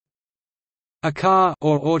A car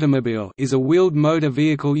or automobile is a wheeled motor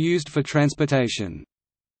vehicle used for transportation.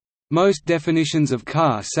 Most definitions of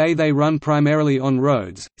car say they run primarily on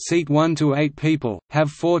roads, seat 1 to 8 people,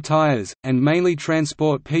 have 4 tires, and mainly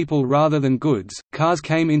transport people rather than goods. Cars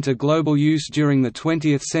came into global use during the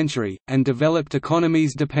 20th century, and developed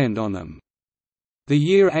economies depend on them. The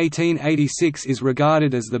year 1886 is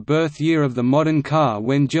regarded as the birth year of the modern car,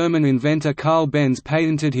 when German inventor Carl Benz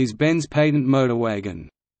patented his Benz patent motorwagen.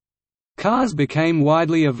 Cars became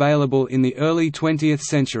widely available in the early 20th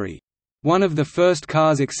century. One of the first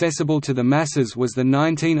cars accessible to the masses was the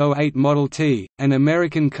 1908 Model T, an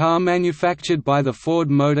American car manufactured by the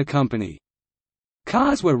Ford Motor Company.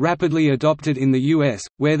 Cars were rapidly adopted in the U.S.,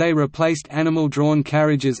 where they replaced animal-drawn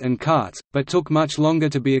carriages and carts, but took much longer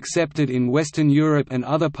to be accepted in Western Europe and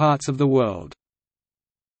other parts of the world.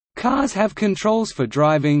 Cars have controls for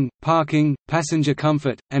driving, parking, passenger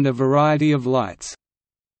comfort, and a variety of lights.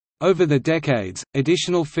 Over the decades,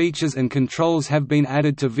 additional features and controls have been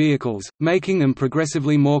added to vehicles, making them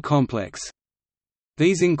progressively more complex.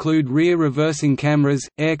 These include rear reversing cameras,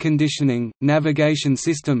 air conditioning, navigation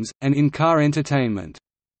systems, and in-car entertainment.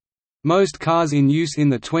 Most cars in use in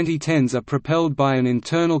the 2010s are propelled by an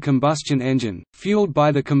internal combustion engine, fueled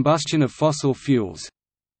by the combustion of fossil fuels.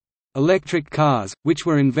 Electric cars, which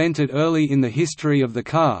were invented early in the history of the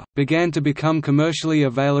car, began to become commercially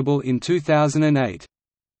available in 2008.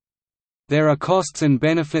 There are costs and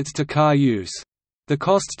benefits to car use. The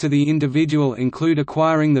costs to the individual include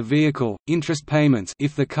acquiring the vehicle, interest payments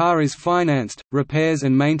if the car is financed, repairs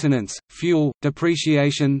and maintenance, fuel,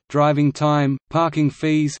 depreciation, driving time, parking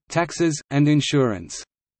fees, taxes, and insurance.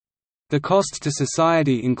 The costs to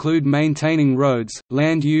society include maintaining roads,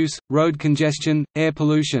 land use, road congestion, air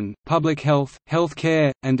pollution, public health, health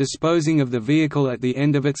care, and disposing of the vehicle at the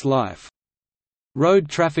end of its life. Road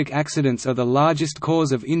traffic accidents are the largest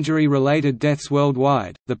cause of injury-related deaths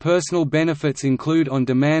worldwide. The personal benefits include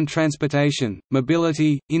on-demand transportation,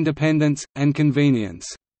 mobility, independence, and convenience.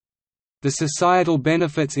 The societal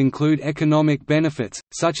benefits include economic benefits,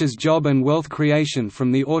 such as job and wealth creation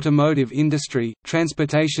from the automotive industry,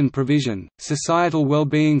 transportation provision, societal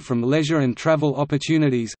well-being from leisure and travel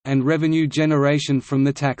opportunities, and revenue generation from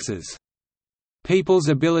the taxes. People's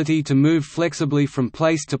ability to move flexibly from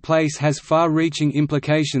place to place has far-reaching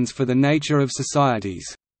implications for the nature of societies.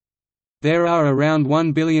 There are around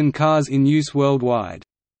 1 billion cars in use worldwide.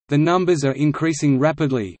 The numbers are increasing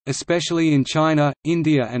rapidly, especially in China,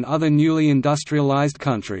 India and other newly industrialized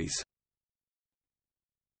countries.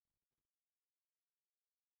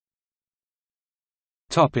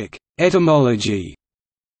 Etymology.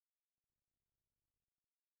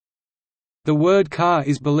 The word car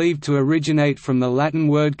is believed to originate from the Latin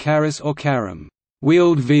word carus or carum,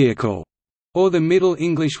 wheeled vehicle, or the Middle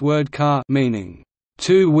English word car meaning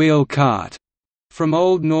two-wheel cart, from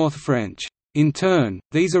Old North French. In turn,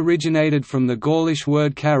 these originated from the Gaulish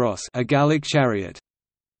word carros, a Gallic chariot.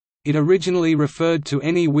 It originally referred to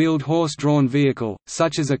any wheeled horse-drawn vehicle,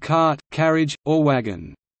 such as a cart, carriage, or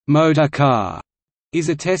wagon. Motor car is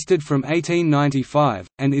attested from 1895,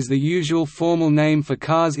 and is the usual formal name for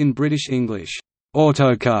cars in British English.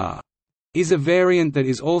 Autocar is a variant that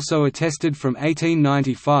is also attested from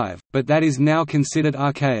 1895, but that is now considered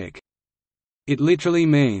archaic. It literally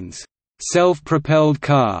means, self-propelled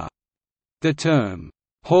car. The term,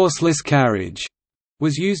 horseless carriage,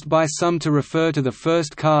 was used by some to refer to the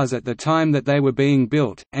first cars at the time that they were being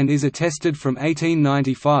built, and is attested from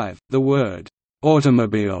 1895. The word,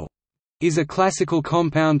 automobile, is a classical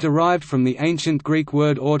compound derived from the ancient Greek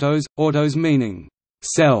word autos, autos meaning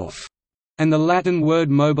self, and the Latin word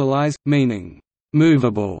mobilis, meaning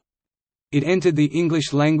movable. It entered the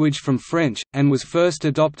English language from French, and was first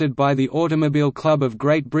adopted by the Automobile Club of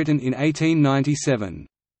Great Britain in 1897.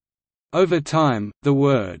 Over time, the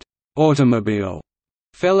word automobile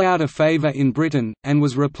fell out of favour in Britain, and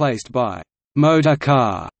was replaced by motor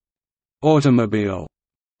car. Automobile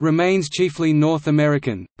remains chiefly North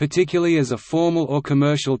American, particularly as a formal or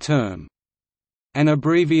commercial term. An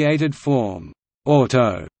abbreviated form,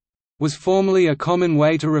 auto, was formerly a common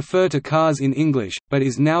way to refer to cars in English, but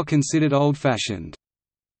is now considered old-fashioned.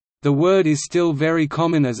 The word is still very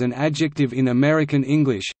common as an adjective in American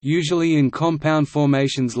English, usually in compound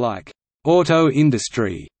formations like auto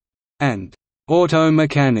industry and auto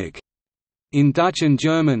mechanic. In Dutch and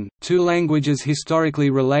German, two languages historically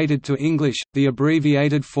related to English, the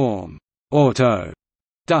abbreviated form auto,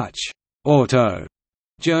 Dutch auto,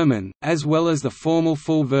 German, as well as the formal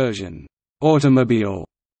full version automobile,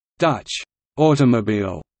 Dutch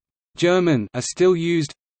automobile, German, are still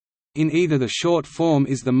used. In either, the short form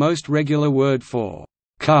is the most regular word for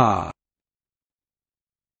car.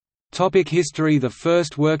 History. The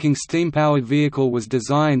first working steam-powered vehicle was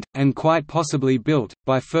designed, and quite possibly built,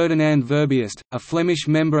 by Ferdinand Verbiest, a Flemish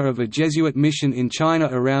member of a Jesuit mission in China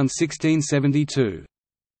around 1672.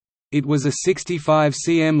 It was a 65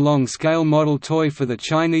 cm long-scale model toy for the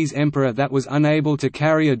Chinese emperor that was unable to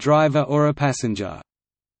carry a driver or a passenger.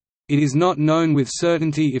 It is not known with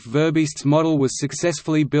certainty if Verbiest's model was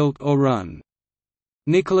successfully built or run.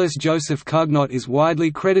 Nicolas Joseph Cugnot is widely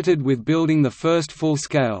credited with building the first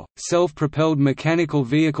full-scale, self-propelled mechanical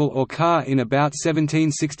vehicle or car in about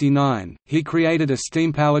 1769. He created a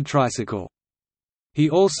steam-powered tricycle. He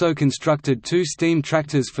also constructed 2 steam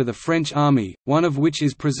tractors for the French army, one of which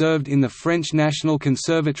is preserved in the French National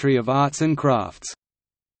Conservatory of Arts and Crafts.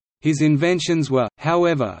 His inventions were,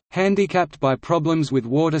 however, handicapped by problems with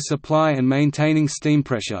water supply and maintaining steam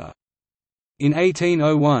pressure. In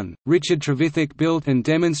 1801, Richard Trevithick built and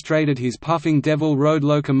demonstrated his Puffing Devil road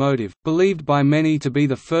locomotive, believed by many to be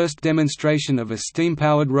the first demonstration of a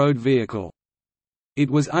steam-powered road vehicle.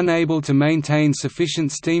 It was unable to maintain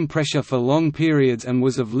sufficient steam pressure for long periods and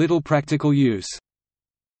was of little practical use.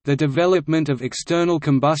 The development of external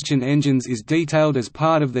combustion engines is detailed as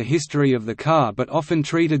part of the history of the car but often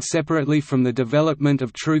treated separately from the development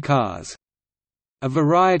of true cars. A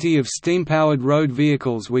variety of steam-powered road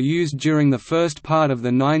vehicles were used during the first part of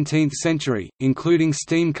the 19th century, including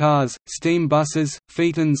steam cars, steam buses,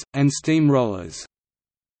 phaetons, and steam rollers.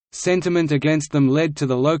 Sentiment against them led to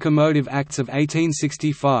the Locomotive Acts of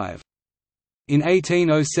 1865. In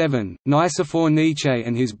 1807, Nicephore Niépce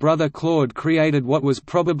and his brother Claude created what was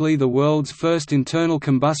probably the world's first internal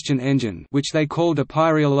combustion engine, which they called a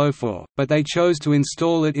pyréolophore, but they chose to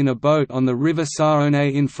install it in a boat on the river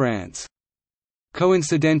Saône in France.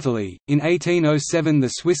 Coincidentally, in 1807 the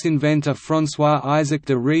Swiss inventor François-Isaac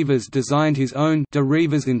de Rivaz designed his own de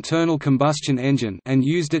Rivaz internal combustion engine and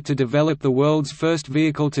used it to develop the world's first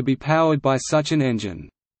vehicle to be powered by such an engine.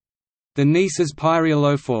 The Nice's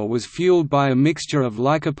pyréolophore was fueled by a mixture of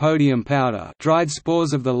lycopodium powder, dried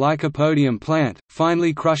spores of the lycopodium plant,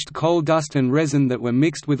 finely crushed coal dust and resin that were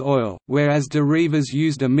mixed with oil, whereas de Rivaz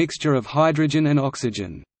used a mixture of hydrogen and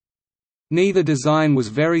oxygen. Neither design was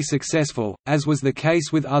very successful, as was the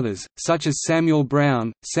case with others, such as Samuel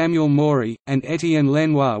Brown, Samuel Morey, and Étienne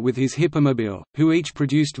Lenoir with his Hippomobile, who each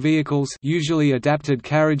produced vehicles, usually adapted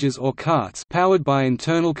carriages or carts, powered by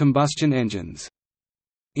internal combustion engines.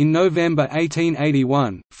 In November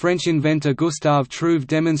 1881, French inventor Gustave Trouve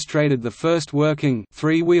demonstrated the first working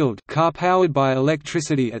three-wheeled car powered by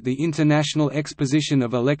electricity at the International Exposition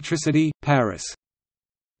of Electricity, Paris.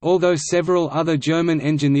 Although several other German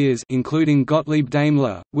engineers including Gottlieb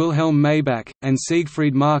Daimler, Wilhelm Maybach, and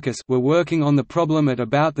Siegfried Marcus were working on the problem at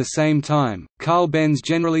about the same time, Carl Benz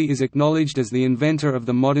generally is acknowledged as the inventor of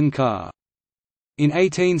the modern car. In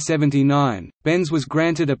 1879, Benz was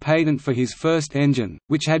granted a patent for his first engine,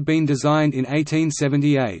 which had been designed in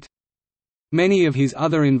 1878. Many of his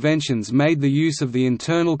other inventions made the use of the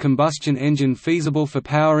internal combustion engine feasible for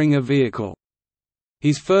powering a vehicle.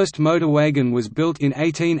 His first motorwagen was built in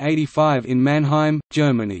 1885 in Mannheim,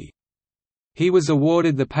 Germany. He was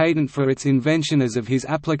awarded the patent for its invention as of his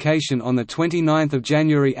application on 29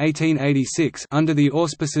 January 1886 under the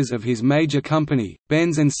auspices of his major company,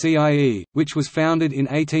 Benz & CIE, which was founded in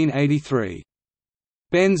 1883.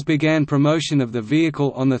 Benz began promotion of the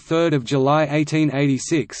vehicle on 3 July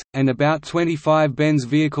 1886, and about 25 Benz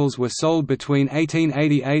vehicles were sold between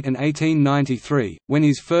 1888 and 1893, when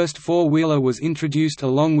his first four-wheeler was introduced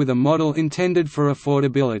along with a model intended for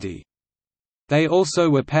affordability. They also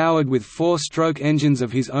were powered with four-stroke engines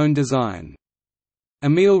of his own design.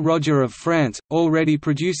 Émile Roger of France, already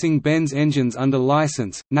producing Benz engines under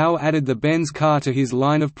license, now added the Benz car to his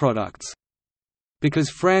line of products.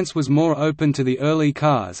 Because France was more open to the early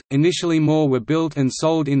cars, initially more were built and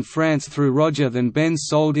sold in France through Roger than Benz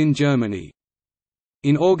sold in Germany.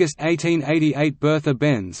 In August 1888 Bertha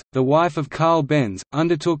Benz, the wife of Carl Benz,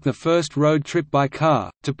 undertook the first road trip by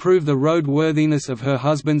car, to prove the roadworthiness of her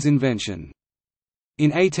husband's invention.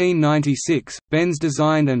 In 1896, Benz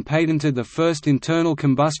designed and patented the first internal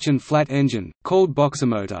combustion flat engine, called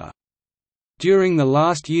Boxermotor. During the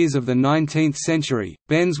last years of the 19th century,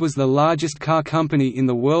 Benz was the largest car company in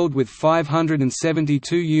the world with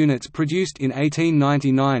 572 units produced in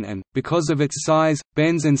 1899 and, because of its size,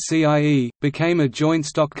 Benz & CIE, became a joint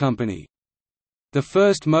stock company. The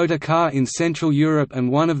first motor car in Central Europe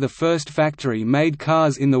and one of the first factory-made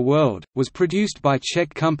cars in the world, was produced by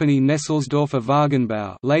Czech company Nesselsdorfer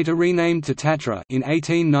Wagenbau, later renamed to Tatra, in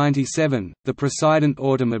 1897, the President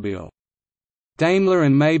automobile. Daimler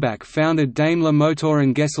and Maybach founded Daimler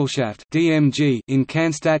Motorengesellschaft (DMG) in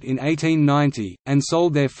Cannstatt in 1890, and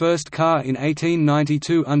sold their first car in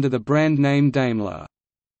 1892 under the brand name Daimler.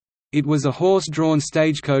 It was a horse-drawn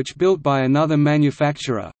stagecoach built by another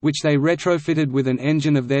manufacturer, which they retrofitted with an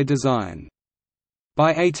engine of their design.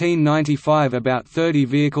 By 1895 about 30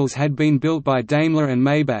 vehicles had been built by Daimler and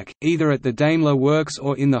Maybach, either at the Daimler Works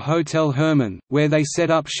or in the Hotel Hermann, where they set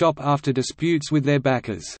up shop after disputes with their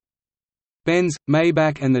backers. Benz,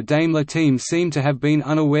 Maybach and the Daimler team seem to have been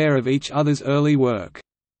unaware of each other's early work.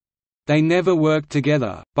 They never worked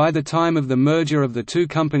together. By the time of the merger of the two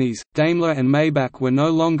companies, Daimler and Maybach were no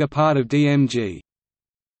longer part of DMG.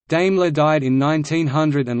 Daimler died in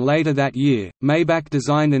 1900 and later that year, Maybach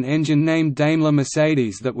designed an engine named Daimler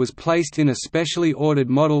Mercedes that was placed in a specially ordered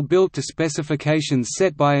model built to specifications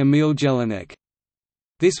set by Emil Jelinek.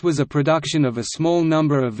 This was a production of a small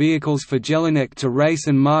number of vehicles for Jelinek to race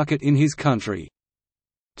and market in his country.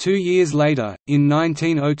 2 years later, in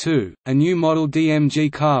 1902, a new model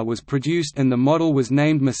DMG car was produced and the model was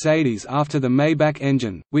named Mercedes after the Maybach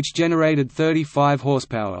engine, which generated 35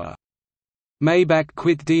 horsepower. Maybach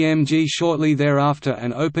quit DMG shortly thereafter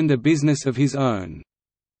and opened a business of his own.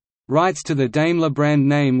 Rights to the Daimler brand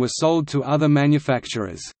name were sold to other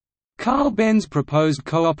manufacturers. Carl Benz proposed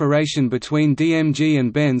cooperation between DMG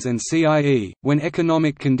and Benz and CIE, when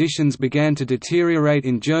economic conditions began to deteriorate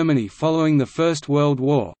in Germany following the First World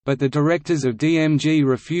War, but the directors of DMG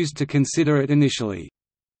refused to consider it initially.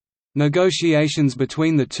 Negotiations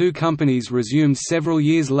between the two companies resumed several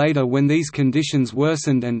years later when these conditions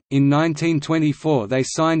worsened and, in 1924 they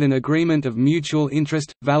signed an agreement of mutual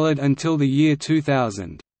interest, valid until the year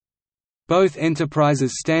 2000. Both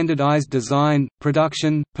enterprises standardized design,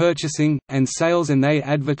 production, purchasing, and sales and they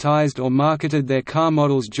advertised or marketed their car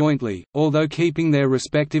models jointly, although keeping their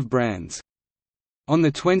respective brands. On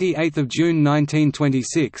 28 June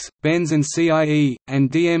 1926, Benz and CIE, and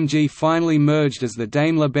DMG finally merged as the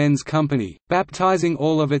Daimler-Benz Company, baptizing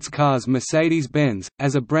all of its cars Mercedes-Benz,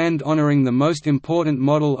 as a brand honoring the most important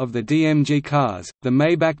model of the DMG cars, the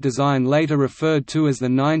Maybach design later referred to as the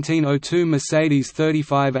 1902 Mercedes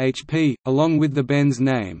 35 HP, along with the Benz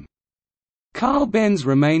name. Carl Benz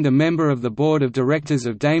remained a member of the board of directors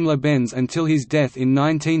of Daimler-Benz until his death in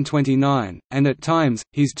 1929, and at times,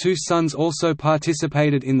 his two sons also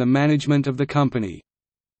participated in the management of the company.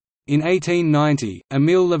 In 1890,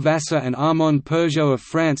 Émile Levasseur and Armand Peugeot of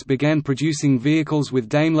France began producing vehicles with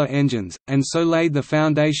Daimler engines, and so laid the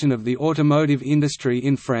foundation of the automotive industry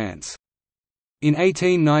in France. In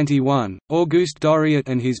 1891, Auguste Doriot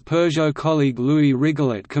and his Peugeot colleague Louis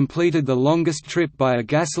Rigolet completed the longest trip by a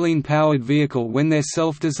gasoline-powered vehicle when their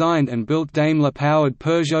self-designed and built Daimler-powered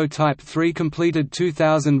Peugeot Type 3 completed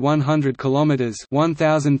 2,100 kilometers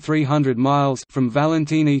 (1,300 miles) from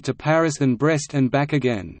Valentiny to Paris and Brest and back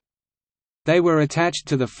again. They were attached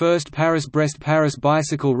to the first Paris-Brest-Paris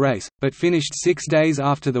bicycle race, but finished 6 days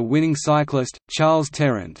after the winning cyclist, Charles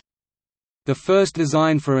Tarrant. The first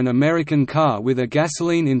design for an American car with a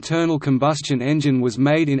gasoline internal combustion engine was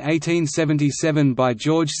made in 1877 by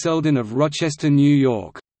George Selden of Rochester, New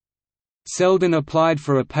York. Selden applied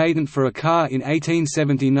for a patent for a car in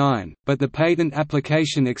 1879, but the patent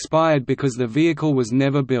application expired because the vehicle was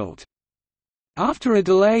never built. After a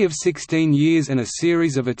delay of 16 years and a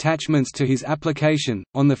series of attachments to his application,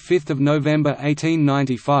 on 5 November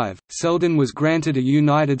 1895, Selden was granted a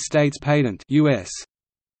United States patent US.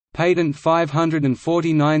 Patent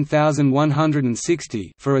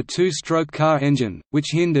 549,160 for a two-stroke car engine,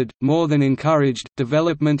 which hindered, more than encouraged,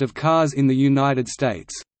 development of cars in the United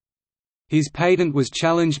States. His patent was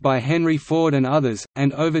challenged by Henry Ford and others,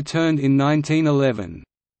 and overturned in 1911.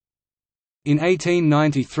 In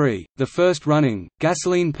 1893, the first running,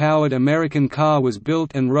 gasoline-powered American car was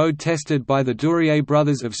built and road-tested by the Duryea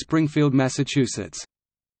brothers of Springfield, Massachusetts.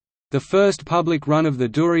 The first public run of the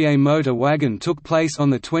Duryea motor wagon took place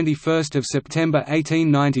on 21 September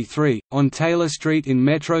 1893, on Taylor Street in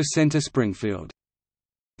Metro Center, Springfield.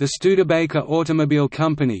 The Studebaker Automobile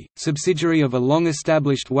Company, subsidiary of a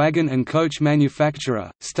long-established wagon and coach manufacturer,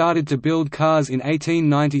 started to build cars in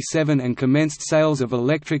 1897 and commenced sales of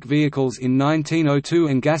electric vehicles in 1902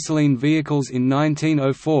 and gasoline vehicles in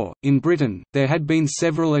 1904. In Britain, there had been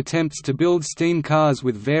several attempts to build steam cars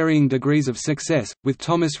with varying degrees of success, with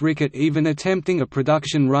Thomas Rickett even attempting a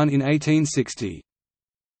production run in 1860.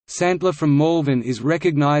 Santler from Malvern is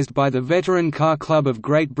recognised by the Veteran Car Club of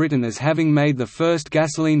Great Britain as having made the first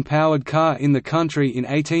gasoline-powered car in the country in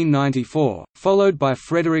 1894, followed by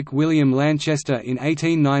Frederick William Lanchester in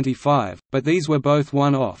 1895, but these were both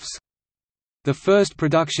one-offs. The first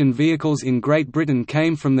production vehicles in Great Britain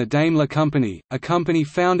came from the Daimler Company, a company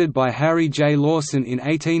founded by Harry J. Lawson in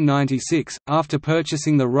 1896, after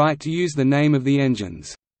purchasing the right to use the name of the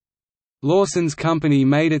engines. Lawson's company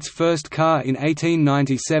made its first car in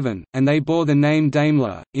 1897, and they bore the name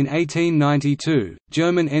Daimler. In 1892,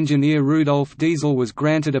 German engineer Rudolf Diesel was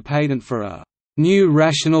granted a patent for a new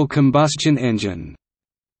rational combustion engine.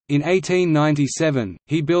 In 1897,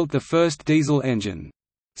 he built the first diesel engine.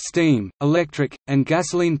 Steam, electric, and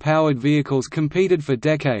gasoline-powered vehicles competed for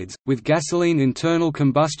decades, with gasoline internal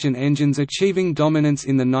combustion engines achieving dominance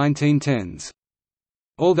in the 1910s.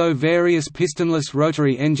 Although various pistonless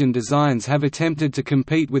rotary engine designs have attempted to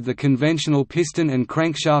compete with the conventional piston and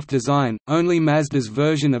crankshaft design, only Mazda's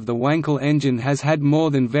version of the Wankel engine has had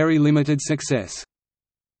more than very limited success.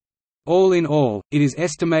 All in all, it is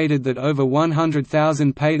estimated that over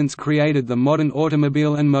 100,000 patents created the modern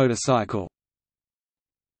automobile and motorcycle.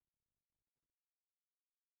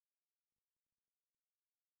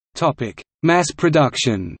 Mass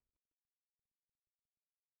production.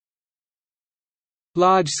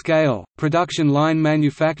 Large-scale, production line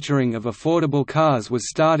manufacturing of affordable cars was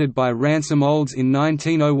started by Ransom Olds in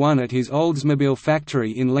 1901 at his Oldsmobile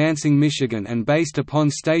factory in Lansing, Michigan, and based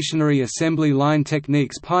upon stationary assembly line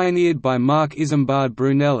techniques pioneered by Mark Isambard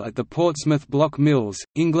Brunel at the Portsmouth Block Mills,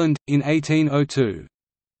 England, in 1802.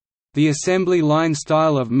 The assembly line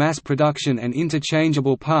style of mass production and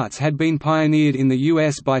interchangeable parts had been pioneered in the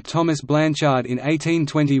U.S. by Thomas Blanchard in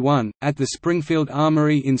 1821, at the Springfield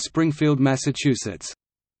Armory in Springfield, Massachusetts.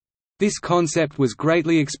 This concept was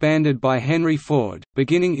greatly expanded by Henry Ford,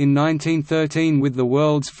 beginning in 1913 with the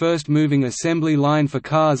world's first moving assembly line for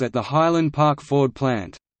cars at the Highland Park Ford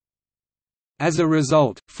plant. As a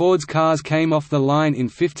result, Ford's cars came off the line in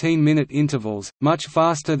 15-minute intervals, much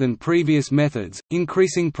faster than previous methods,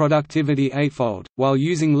 increasing productivity eightfold, while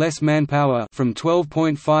using less manpower from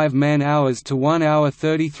 12.5 man-hours to 1 hour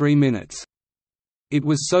 33 minutes. It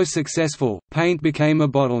was so successful, paint became a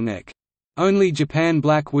bottleneck. Only Japan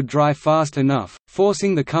Black would dry fast enough,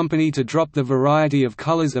 forcing the company to drop the variety of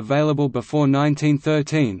colors available before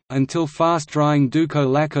 1913, until fast-drying Duco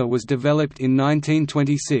lacquer was developed in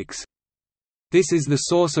 1926. This is the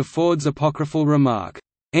source of Ford's apocryphal remark,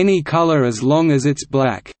 "Any color as long as it's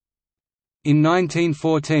black." In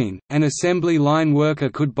 1914, an assembly line worker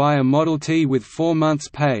could buy a Model T with 4 months'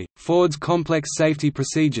 pay. Ford's complex safety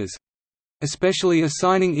procedures, especially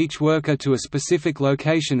assigning each worker to a specific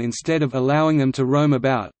location instead of allowing them to roam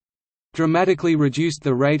about, dramatically reduced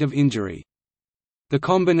the rate of injury. The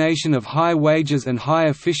combination of high wages and high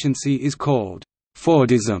efficiency is called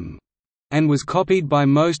Fordism, and was copied by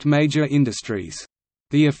most major industries.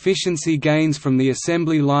 The efficiency gains from the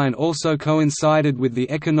assembly line also coincided with the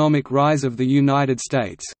economic rise of the United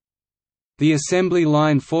States. The assembly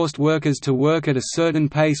line forced workers to work at a certain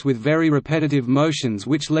pace with very repetitive motions,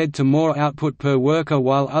 which led to more output per worker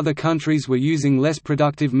while other countries were using less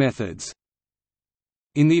productive methods.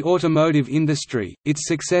 In the automotive industry, its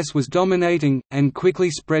success was dominating, and quickly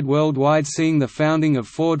spread worldwide, seeing the founding of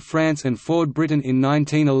Ford France and Ford Britain in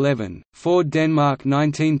 1911, Ford Denmark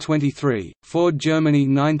 1923, Ford Germany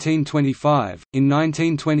 1925. In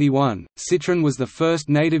 1921, Citroën was the first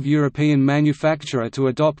native European manufacturer to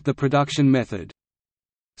adopt the production method.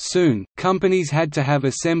 Soon, companies had to have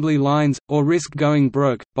assembly lines, or risk going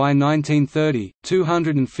broke. By 1930,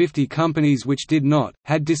 250 companies which did not,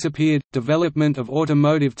 had disappeared. Development of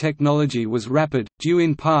automotive technology was rapid, due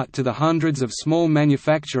in part to the hundreds of small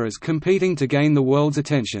manufacturers competing to gain the world's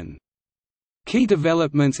attention. Key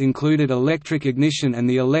developments included electric ignition and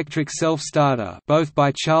the electric self-starter, both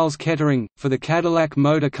by Charles Kettering, for the Cadillac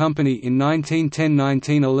Motor Company in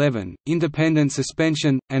 1910–1911, independent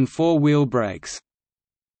suspension, and four-wheel brakes.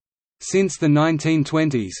 Since the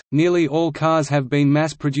 1920s, nearly all cars have been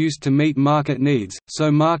mass-produced to meet market needs, so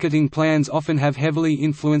marketing plans often have heavily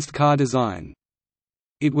influenced car design.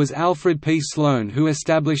 It was Alfred P. Sloan who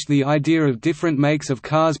established the idea of different makes of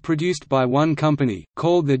cars produced by one company,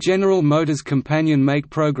 called the General Motors Companion Make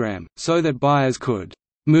Program, so that buyers could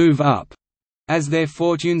 «move up» as their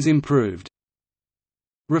fortunes improved.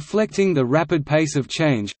 Reflecting the rapid pace of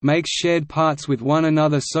change, makes shared parts with one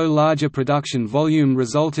another, so larger production volume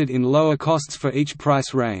resulted in lower costs for each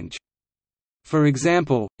price range. For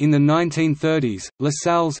example, in the 1930s,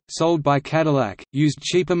 LaSalle's, sold by Cadillac, used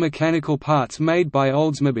cheaper mechanical parts made by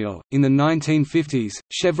Oldsmobile. In the 1950s,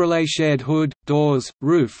 Chevrolet shared hood, doors,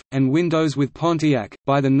 roof, and windows with Pontiac.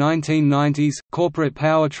 By the 1990s, corporate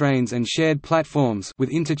powertrains and shared platforms with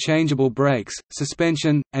interchangeable brakes,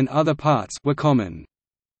 suspension, and other parts were common.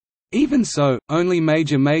 Even so, only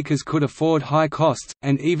major makers could afford high costs,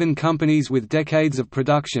 and even companies with decades of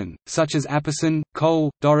production, such as Apperson, Cole,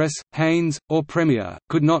 Doris, Haynes, or Premier,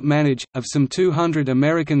 could not manage. Of some 200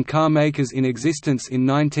 American car makers in existence in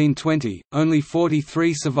 1920, only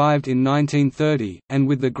 43 survived in 1930, and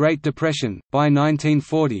with the Great Depression, by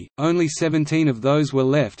 1940, only 17 of those were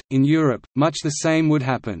left. In Europe, much the same would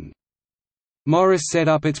happen. Morris set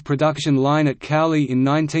up its production line at Cowley in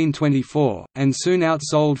 1924, and soon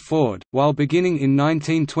outsold Ford, while beginning in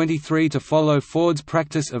 1923 to follow Ford's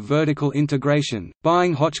practice of vertical integration,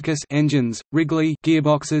 buying Hotchkiss engines, Wrigley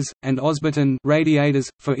gearboxes, and Osberton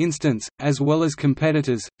radiators, for instance, as well as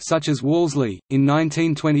competitors, such as Wolseley. In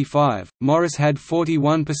 1925, Morris had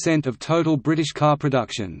 41% of total British car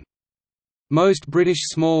production. Most British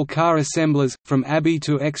small car assemblers, from Abbey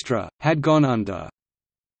to Extra, had gone under.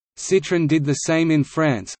 Citroën did the same in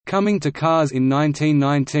France, coming to cars in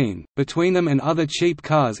 1919. Between them and other cheap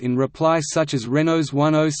cars in reply such as Renault's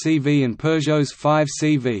 10CV and Peugeot's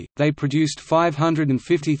 5CV, they produced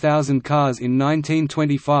 550,000 cars in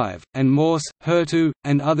 1925, and Morse, Hertu,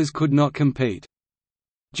 and others could not compete.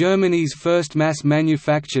 Germany's first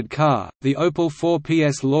mass-manufactured car, the Opel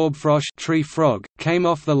 4PS Laubfrosch tree frog, came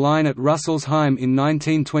off the line at Russelsheim in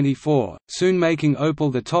 1924, soon making Opel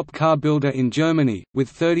the top car builder in Germany, with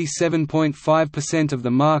 37.5% of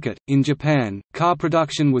the market. In Japan, car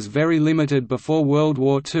production was very limited before World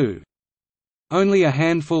War II. Only a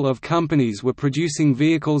handful of companies were producing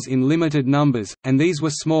vehicles in limited numbers, and these were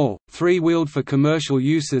small, three-wheeled for commercial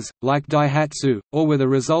uses, like Daihatsu, or were the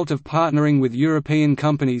result of partnering with European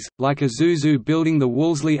companies, like Isuzu building the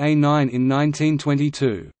Wolseley A9 in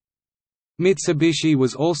 1922. Mitsubishi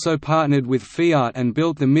was also partnered with Fiat and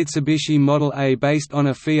built the Mitsubishi Model A based on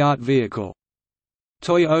a Fiat vehicle.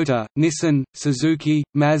 Toyota, Nissan, Suzuki,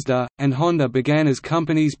 Mazda, and Honda began as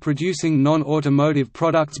companies producing non-automotive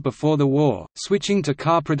products before the war, switching to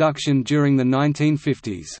car production during the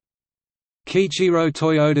 1950s. Kiichiro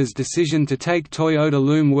Toyota's decision to take Toyota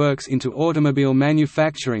Loom Works into automobile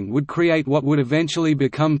manufacturing would create what would eventually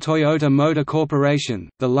become Toyota Motor Corporation,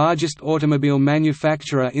 the largest automobile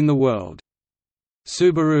manufacturer in the world.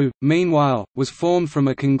 Subaru, meanwhile, was formed from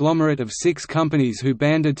a conglomerate of 6 companies who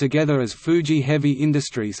banded together as Fuji Heavy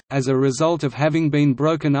Industries, as a result of having been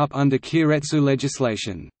broken up under Keiretsu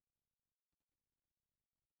legislation.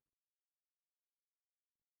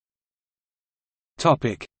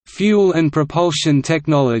 Fuel and propulsion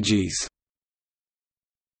technologies.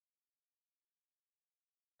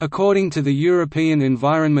 According to the European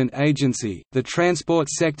Environment Agency, the transport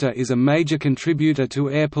sector is a major contributor to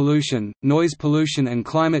air pollution, noise pollution and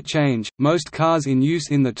climate change. Most cars in use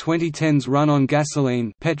in the 2010s run on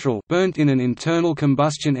gasoline, petrol burnt in an internal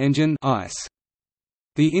combustion engine, ICE.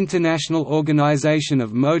 The International Organization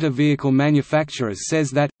of Motor Vehicle Manufacturers says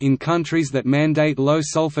that, in countries that mandate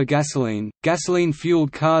low-sulfur gasoline,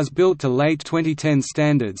 gasoline-fueled cars built to late 2010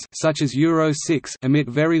 standards such as Euro 6 emit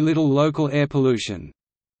very little local air pollution.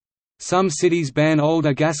 Some cities ban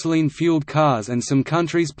older gasoline-fueled cars and some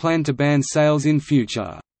countries plan to ban sales in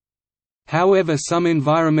future. However, some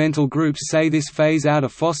environmental groups say this phase-out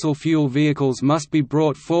of fossil fuel vehicles must be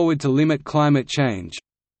brought forward to limit climate change.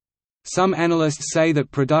 Some analysts say that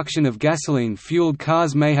production of gasoline-fueled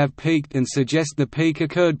cars may have peaked and suggest the peak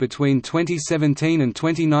occurred between 2017 and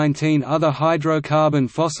 2019. Other hydrocarbon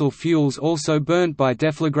fossil fuels also burnt by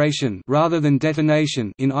deflagration rather than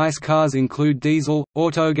detonation in ICE cars include diesel,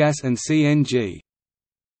 autogas and CNG.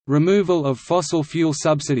 Removal of fossil fuel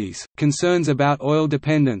subsidies, concerns about oil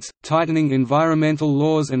dependence, tightening environmental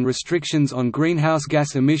laws and restrictions on greenhouse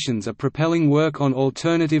gas emissions are propelling work on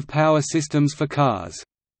alternative power systems for cars.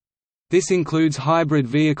 This includes hybrid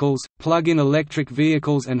vehicles, plug-in electric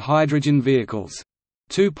vehicles and hydrogen vehicles.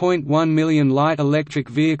 2.1 million light electric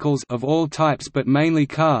vehicles of all types but mainly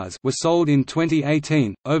cars were sold in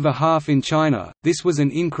 2018, over half in China. This was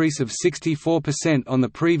an increase of 64% on the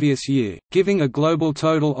previous year, giving a global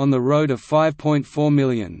total on the road of 5.4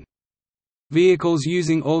 million. Vehicles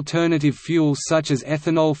using alternative fuels such as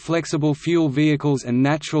ethanol flexible fuel vehicles and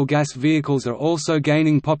natural gas vehicles are also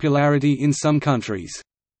gaining popularity in some countries.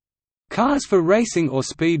 Cars for racing or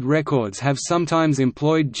speed records have sometimes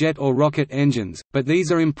employed jet or rocket engines, but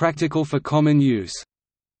these are impractical for common use.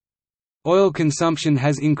 Oil consumption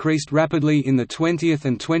has increased rapidly in the 20th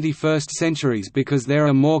and 21st centuries because there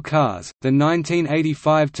are more cars. The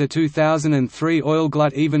 1985 to 2003 oil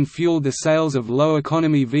glut even fueled the sales of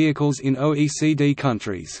low-economy vehicles in OECD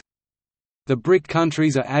countries. The BRIC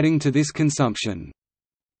countries are adding to this consumption.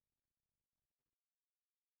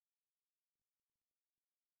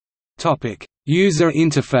 User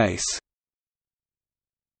interface.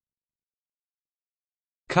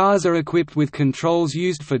 Cars are equipped with controls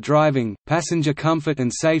used for driving, passenger comfort and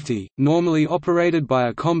safety, normally operated by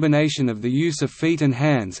a combination of the use of feet and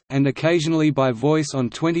hands, and occasionally by voice on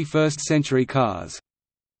 21st-century cars.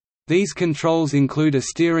 These controls include a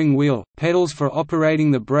steering wheel, pedals for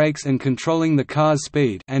operating the brakes and controlling the car's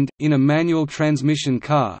speed and, in a manual transmission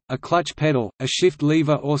car, a clutch pedal, a shift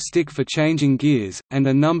lever or stick for changing gears, and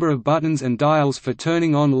a number of buttons and dials for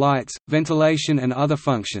turning on lights, ventilation and other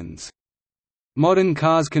functions. Modern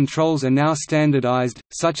cars' controls are now standardized,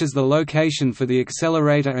 such as the location for the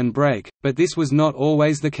accelerator and brake, but this was not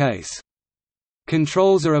always the case.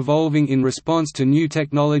 Controls are evolving in response to new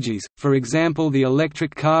technologies, for example the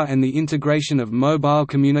electric car and the integration of mobile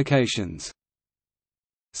communications.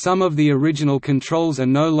 Some of the original controls are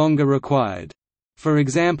no longer required. For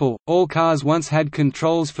example, all cars once had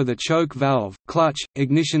controls for the choke valve, clutch,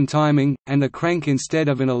 ignition timing, and a crank instead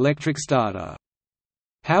of an electric starter.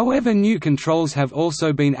 However, new controls have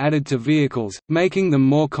also been added to vehicles, making them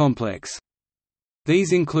more complex.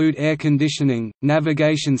 These include air conditioning,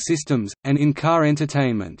 navigation systems, and in-car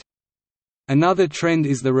entertainment. Another trend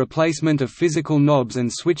is the replacement of physical knobs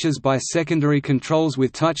and switches by secondary controls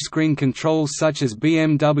with touchscreen controls such as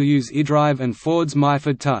BMW's eDrive and Ford's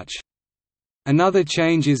MyFord Touch. Another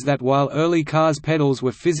change is that while early cars' pedals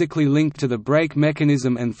were physically linked to the brake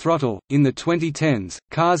mechanism and throttle, in the 2010s,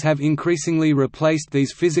 cars have increasingly replaced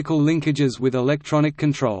these physical linkages with electronic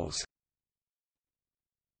controls.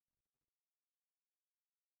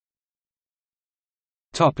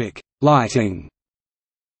 Lighting.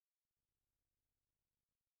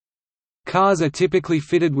 Cars are typically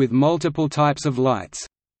fitted with multiple types of lights.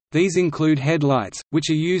 These include headlights, which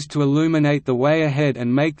are used to illuminate the way ahead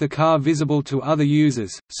and make the car visible to other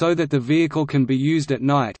users, so that the vehicle can be used at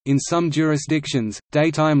night. In some jurisdictions,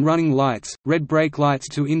 daytime running lights, red brake lights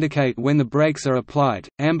to indicate when the brakes are applied,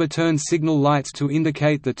 amber turn signal lights to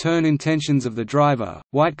indicate the turn intentions of the driver,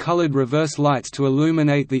 white-colored reverse lights to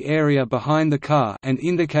illuminate the area behind the car and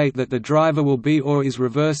indicate that the driver will be or is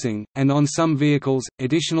reversing, and on some vehicles,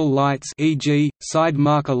 additional lights, e.g., side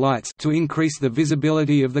marker lights, to increase the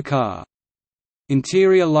visibility of the car.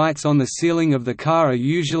 Interior lights on the ceiling of the car are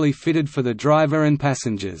usually fitted for the driver and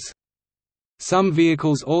passengers. Some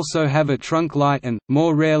vehicles also have a trunk light and,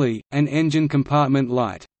 more rarely, an engine compartment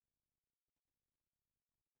light.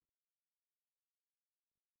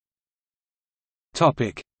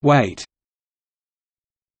 Weight.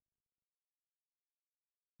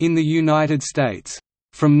 In the United States,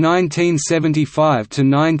 from 1975 to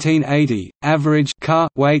 1980, average car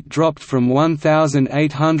weight dropped from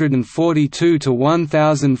 1,842 to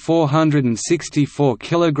 1,464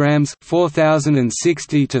 kilograms,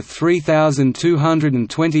 4,060 to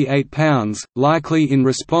 3,228 pounds, likely in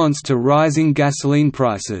response to rising gasoline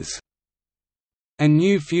prices and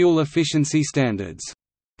new fuel efficiency standards.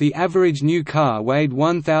 The average new car weighed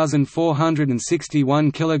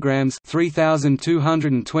 1,461 kilograms,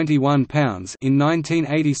 3,221 pounds in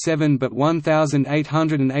 1987, but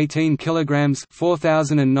 1,818 kilograms,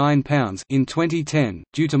 4,009 pounds in 2010,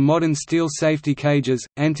 due to modern steel safety cages,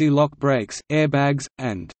 anti-lock brakes, airbags,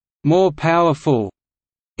 and more powerful,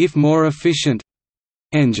 if more efficient,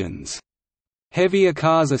 engines. Heavier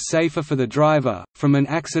cars are safer for the driver, from an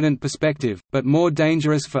accident perspective, but more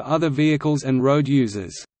dangerous for other vehicles and road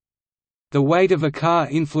users. The weight of a car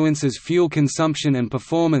influences fuel consumption and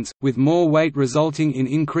performance, with more weight resulting in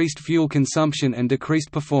increased fuel consumption and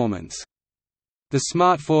decreased performance. The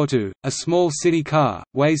Smart Fortwo, a small city car,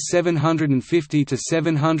 weighs 750 to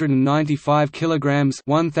 795 kilograms,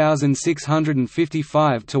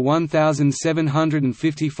 1,655 to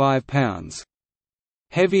 1,755 pounds.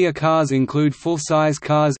 Heavier cars include full-size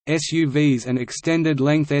cars, SUVs and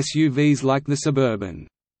extended-length SUVs like the Suburban.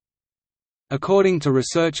 According to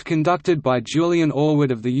research conducted by Julian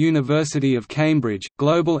Allwood of the University of Cambridge,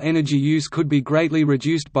 global energy use could be greatly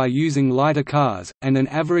reduced by using lighter cars, and an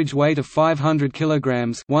average weight of 500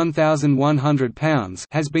 kilograms (1,100 pounds)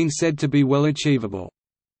 has been said to be well achievable.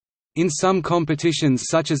 In some competitions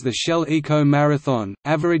such as the Shell Eco Marathon,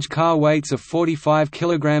 average car weights of 45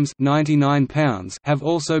 kilograms (99 pounds) have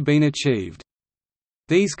also been achieved.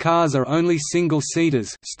 These cars are only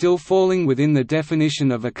single-seaters, still falling within the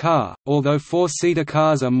definition of a car, although four-seater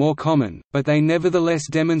cars are more common, but they nevertheless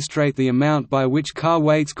demonstrate the amount by which car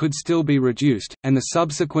weights could still be reduced, and the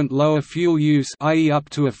subsequent lower fuel use, i.e. up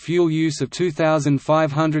to a fuel use of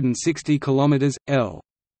 2,560 km/l.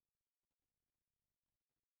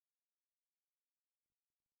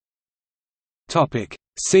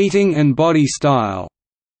 Seating and body style.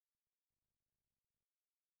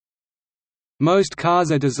 Most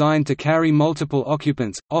cars are designed to carry multiple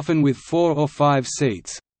occupants, often with 4 or 5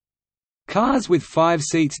 seats. Cars with 5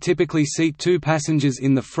 seats typically seat 2 passengers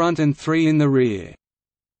in the front and 3 in the rear.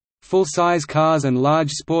 Full-size cars and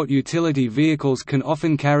large sport utility vehicles can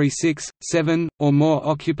often carry 6, 7, or more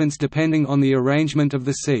occupants depending on the arrangement of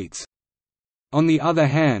the seats. On the other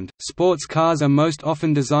hand, sports cars are most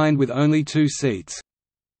often designed with only 2 seats.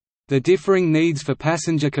 The differing needs for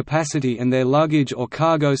passenger capacity and their luggage or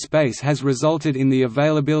cargo space has resulted in the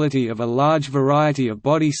availability of a large variety of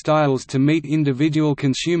body styles to meet individual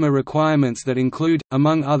consumer requirements that include,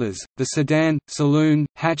 among others, the sedan, saloon,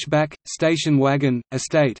 hatchback, station wagon,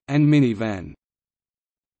 estate, and minivan.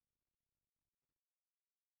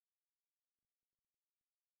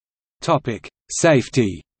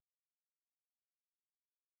 Safety.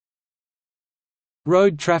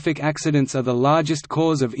 Road traffic accidents are the largest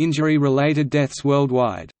cause of injury-related deaths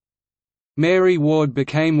worldwide. Mary Ward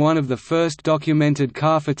became one of the first documented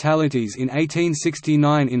car fatalities in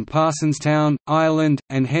 1869 in Parsonstown, Ireland,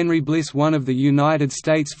 and Henry Bliss one of the United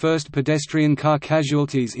States' first pedestrian car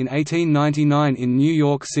casualties in 1899 in New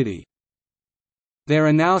York City. There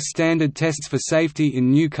are now standard tests for safety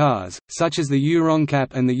in new cars, such as the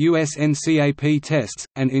EuroNCAP and the USNCAP tests,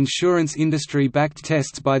 and insurance industry-backed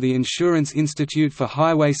tests by the Insurance Institute for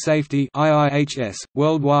Highway Safety (IIHS).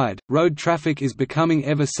 Worldwide, road traffic is becoming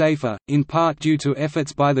ever safer, in part due to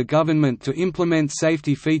efforts by the government to implement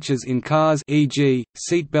safety features in cars, e.g.,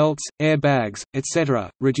 seat belts, airbags, etc.,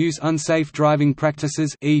 reduce unsafe driving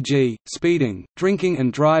practices, e.g., speeding, drinking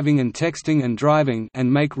and driving and texting and driving,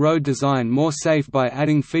 and make road design more safe by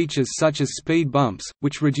adding features such as speed bumps,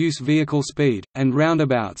 which reduce vehicle speed, and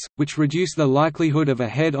roundabouts, which reduce the likelihood of a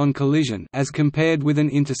head-on collision as compared with an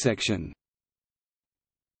intersection.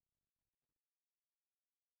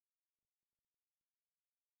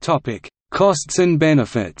 Costs and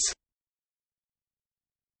benefits.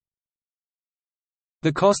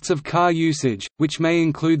 The costs of car usage, which may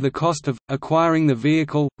include the cost of acquiring the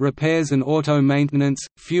vehicle, repairs and auto maintenance,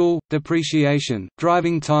 fuel, depreciation,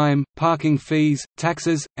 driving time, parking fees,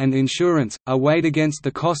 taxes, and insurance, are weighed against the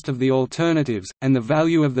cost of the alternatives, and the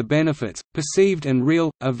value of the benefits, perceived and real,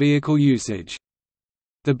 of vehicle usage.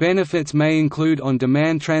 The benefits may include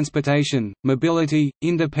on-demand transportation, mobility,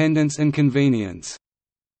 independence and convenience.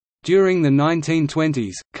 During the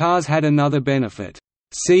 1920s, cars had another benefit.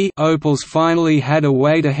 Opels finally had a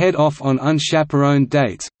way to head off on unchaperoned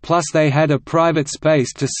dates, plus they had a private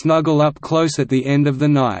space to snuggle up close at the end of the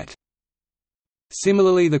night.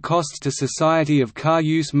 Similarly, the costs to society of car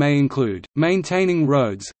use may include, maintaining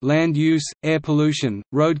roads, land use, air pollution,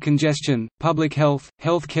 road congestion, public health,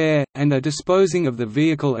 health care, and disposing of the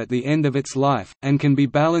vehicle at the end of its life, and can be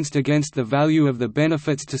balanced against the value of the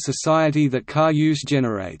benefits to society that car use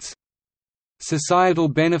generates. Societal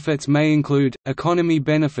benefits may include, economy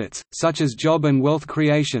benefits, such as job and wealth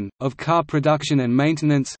creation, of car production and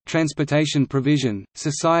maintenance, transportation provision,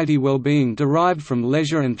 society well-being derived from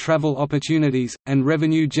leisure and travel opportunities, and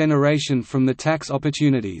revenue generation from the tax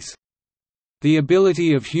opportunities. The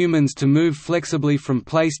ability of humans to move flexibly from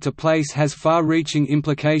place to place has far-reaching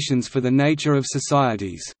implications for the nature of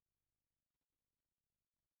societies.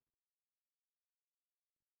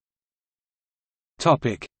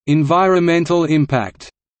 Environmental impact.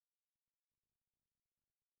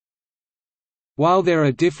 While there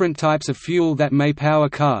are different types of fuel that may power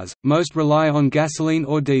cars, most rely on gasoline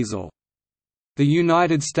or diesel. The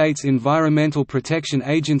United States Environmental Protection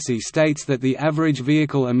Agency states that the average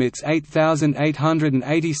vehicle emits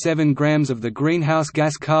 8,887 grams of the greenhouse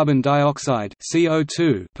gas carbon dioxide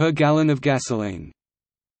 (CO2) per gallon of gasoline.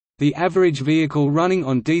 The average vehicle running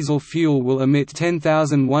on diesel fuel will emit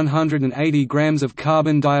 10,180 grams of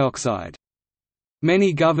carbon dioxide.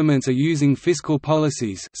 Many governments are using fiscal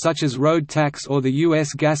policies such as road tax or the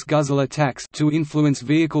U.S. gas guzzler tax to influence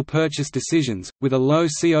vehicle purchase decisions, with a low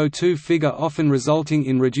CO2 figure often resulting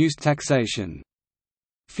in reduced taxation.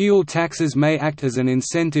 Fuel taxes may act as an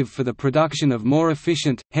incentive for the production of more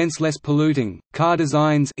efficient, hence less polluting, car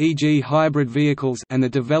designs, e.g. hybrid vehicles, and the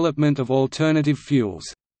development of alternative fuels.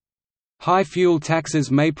 High fuel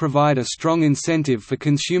taxes may provide a strong incentive for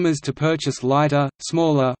consumers to purchase lighter,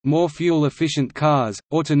 smaller, more fuel-efficient cars,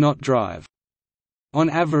 or to not drive.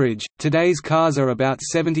 On average, today's cars are about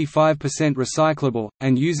 75% recyclable,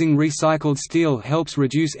 and using recycled steel helps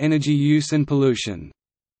reduce energy use and pollution.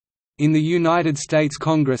 In the United States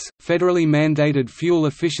Congress, federally mandated fuel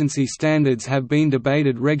efficiency standards have been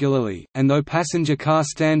debated regularly, and though passenger car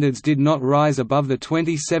standards did not rise above the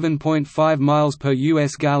 27.5 miles per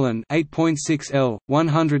US gallon, 8.6 L,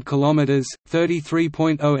 100 kilometers,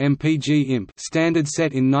 33.0 mpg imp standard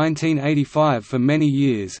set in 1985 for many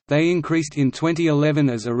years, they increased in 2011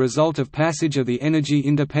 as a result of passage of the Energy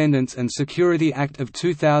Independence and Security Act of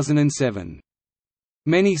 2007.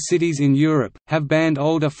 Many cities in Europe have banned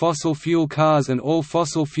older fossil fuel cars, and all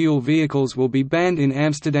fossil fuel vehicles will be banned in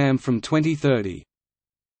Amsterdam from 2030.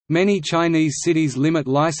 Many Chinese cities limit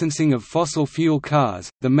licensing of fossil fuel cars.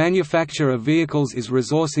 The manufacture of vehicles is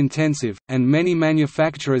resource intensive, and many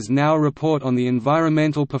manufacturers now report on the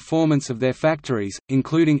environmental performance of their factories,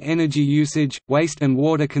 including energy usage, waste, and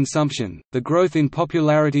water consumption. The growth in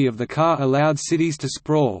popularity of the car allowed cities to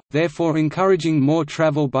sprawl, therefore encouraging more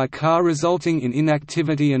travel by car, resulting in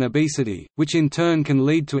inactivity and obesity, which in turn can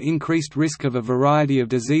lead to increased risk of a variety of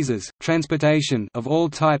diseases. Transportation of all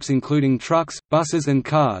types, including trucks, buses, and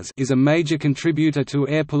cars, is a major contributor to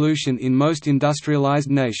air pollution in most industrialized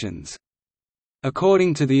nations.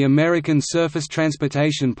 According to the American Surface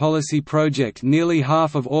Transportation Policy Project, nearly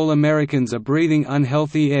half of all Americans are breathing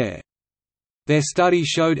unhealthy air. Their study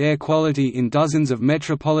showed air quality in dozens of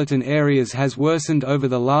metropolitan areas has worsened over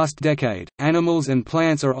the last decade. Animals and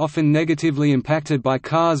plants are often negatively impacted by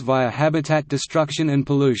cars via habitat destruction and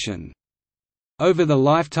pollution. Over the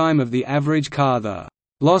lifetime of the average car, the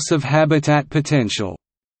loss of habitat potential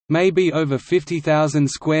may be over 50,000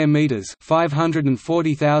 square meters,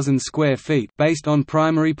 540,000 square feet, based on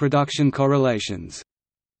primary production correlations.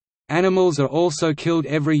 Animals are also killed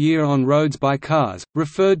every year on roads by cars,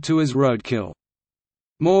 referred to as roadkill.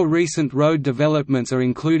 More recent road developments are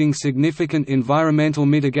including significant environmental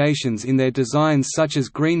mitigations in their designs, such as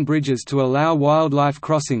green bridges to allow wildlife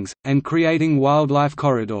crossings, and creating wildlife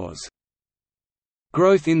corridors.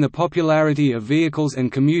 Growth in the popularity of vehicles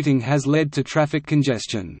and commuting has led to traffic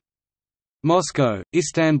congestion. Moscow,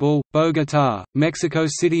 Istanbul, Bogotá, Mexico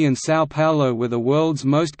City and São Paulo were the world's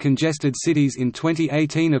most congested cities in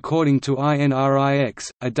 2018 according to INRIX,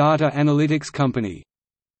 a data analytics company.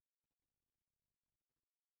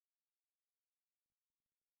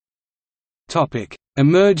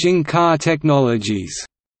 Emerging car technologies.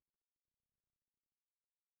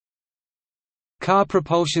 Car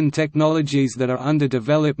propulsion technologies that are under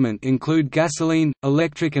development include gasoline,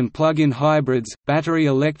 electric and plug-in hybrids, battery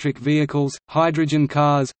electric vehicles, hydrogen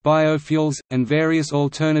cars, biofuels, and various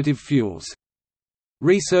alternative fuels.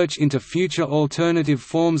 Research into future alternative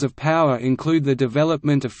forms of power include the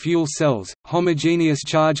development of fuel cells, homogeneous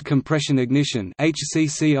charge compression ignition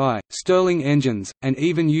 (HCCI), Stirling engines, and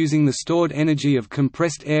even using the stored energy of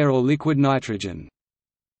compressed air or liquid nitrogen.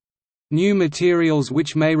 New materials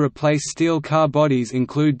which may replace steel car bodies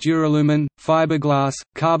include duralumin, fiberglass,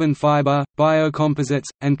 carbon fiber, biocomposites,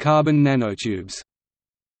 and carbon nanotubes.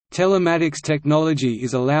 Telematics technology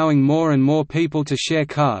is allowing more and more people to share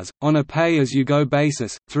cars, on a pay-as-you-go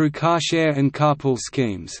basis, through car share and carpool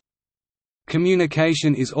schemes.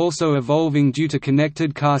 Communication is also evolving due to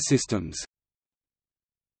connected car systems.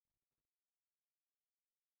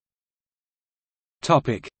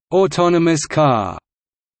 Autonomous car.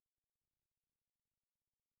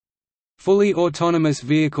 Fully autonomous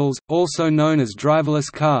vehicles, also known as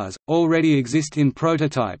driverless cars, already exist in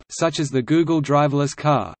prototype, such as the Google driverless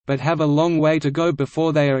car, but have a long way to go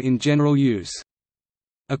before they are in general use.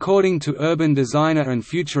 According to urban designer and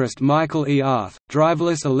futurist Michael E. Arth,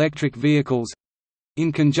 driverless electric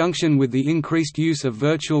vehicles—in conjunction with the increased use of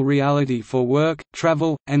virtual reality for work,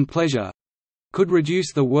 travel, and pleasure—could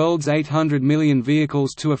reduce the world's 800 million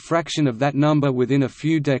vehicles to a fraction of that number within a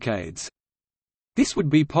few decades. This would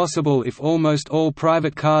be possible if almost all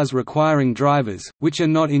private cars requiring drivers, which are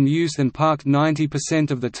not in use and parked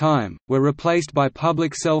 90% of the time, were replaced by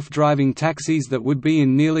public self-driving taxis that would be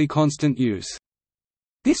in nearly constant use.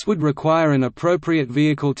 This would require an appropriate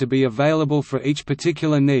vehicle to be available for each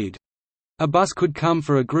particular need. A bus could come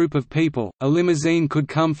for a group of people, a limousine could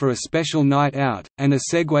come for a special night out, and a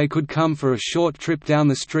Segway could come for a short trip down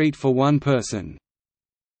the street for one person.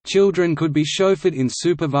 Children could be chauffeured in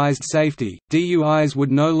supervised safety, DUIs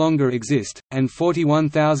would no longer exist, and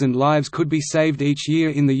 41,000 lives could be saved each year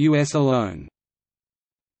in the US alone.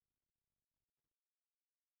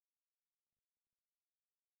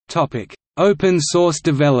 Open source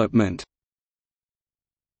development.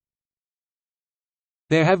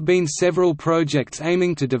 There have been several projects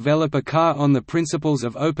aiming to develop a car on the principles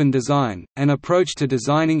of open design, an approach to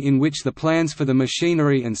designing in which the plans for the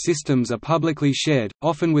machinery and systems are publicly shared,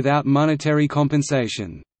 often without monetary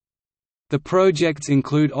compensation. The projects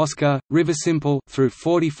include Oscar, Riversimple through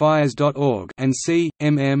 40fires.org and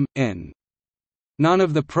C.M.M.N. None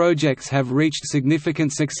of the projects have reached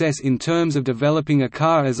significant success in terms of developing a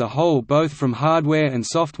car as a whole, both from hardware and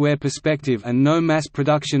software perspective, and no mass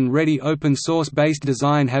production ready open source based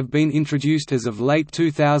design have been introduced as of late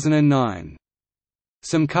 2009.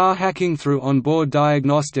 Some car hacking through onboard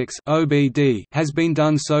diagnostics (OBD) has been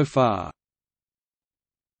done so far.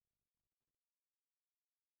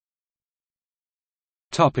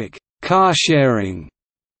 Car sharing.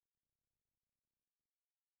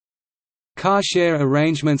 Car share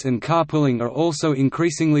arrangements and carpooling are also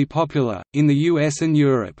increasingly popular, in the US and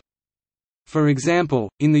Europe. For example,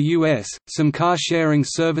 in the US, some car-sharing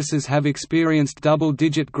services have experienced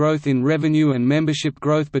double-digit growth in revenue and membership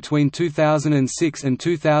growth between 2006 and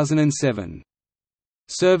 2007.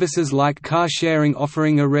 Services like car-sharing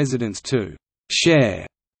offering a residence to «share»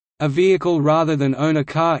 a vehicle rather than own a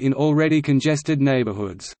car in already congested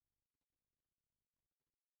neighborhoods.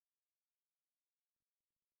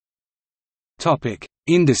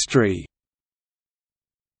 Industry.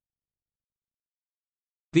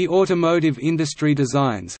 The automotive industry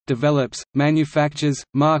designs, develops, manufactures,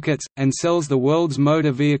 markets, and sells the world's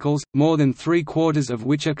motor vehicles, more than three-quarters of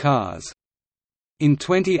which are cars. In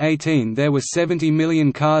 2018 there were 70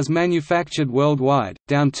 million cars manufactured worldwide,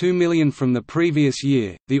 down 2 million from the previous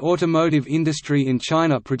year. The automotive industry in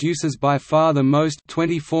China produces by far the most,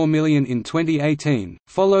 24 million in 2018,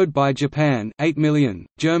 followed by Japan 8 million,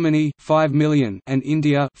 Germany 5 million, and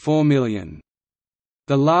India 4 million.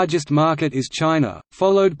 The largest market is China,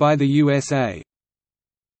 followed by the USA.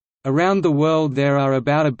 Around the world there are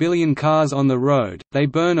about 1 billion cars on the road. They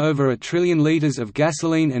burn over 1 trillion liters of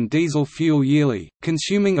gasoline and diesel fuel yearly,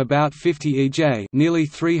 consuming about 50 EJ, nearly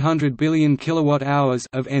 300 billion kilowatt-hours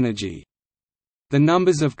of energy. The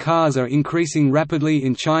numbers of cars are increasing rapidly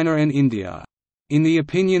in China and India. In the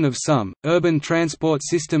opinion of some, urban transport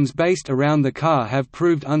systems based around the car have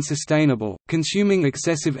proved unsustainable, consuming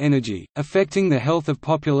excessive energy, affecting the health of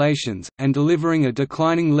populations, and delivering a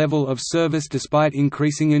declining level of service despite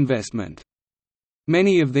increasing investment.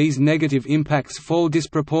 Many of these negative impacts fall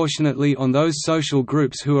disproportionately on those social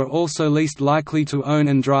groups who are also least likely to own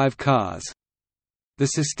and drive cars. The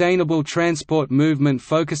sustainable transport movement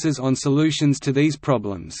focuses on solutions to these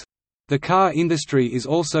problems. The car industry is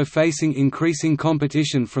also facing increasing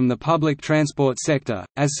competition from the public transport sector,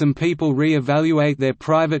 as some people re-evaluate their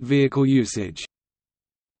private vehicle usage.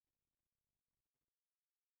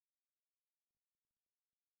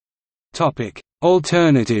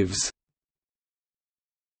 Alternatives.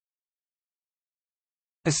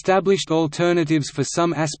 Established alternatives for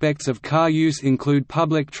some aspects of car use include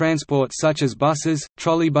public transport such as buses,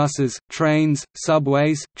 trolleybuses, trains,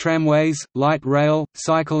 subways, tramways, light rail,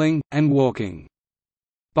 cycling, and walking.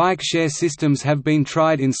 Bike share systems have been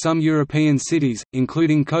tried in some European cities,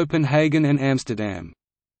 including Copenhagen and Amsterdam.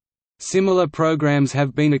 Similar programs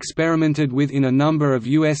have been experimented with in a number of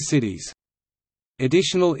US cities.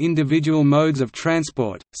 Additional individual modes of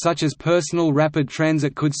transport, such as personal rapid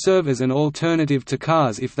transit, could serve as an alternative to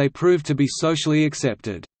cars if they prove to be socially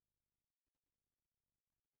accepted.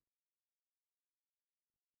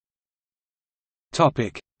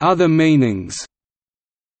 Other meanings.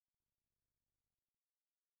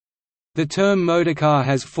 The term motorcar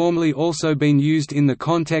has formerly also been used in the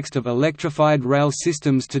context of electrified rail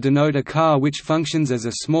systems to denote a car which functions as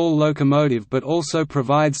a small locomotive but also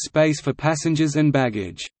provides space for passengers and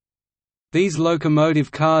baggage. These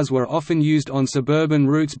locomotive cars were often used on suburban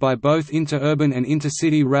routes by both interurban and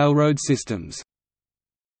intercity railroad systems.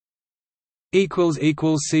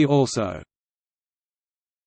 See also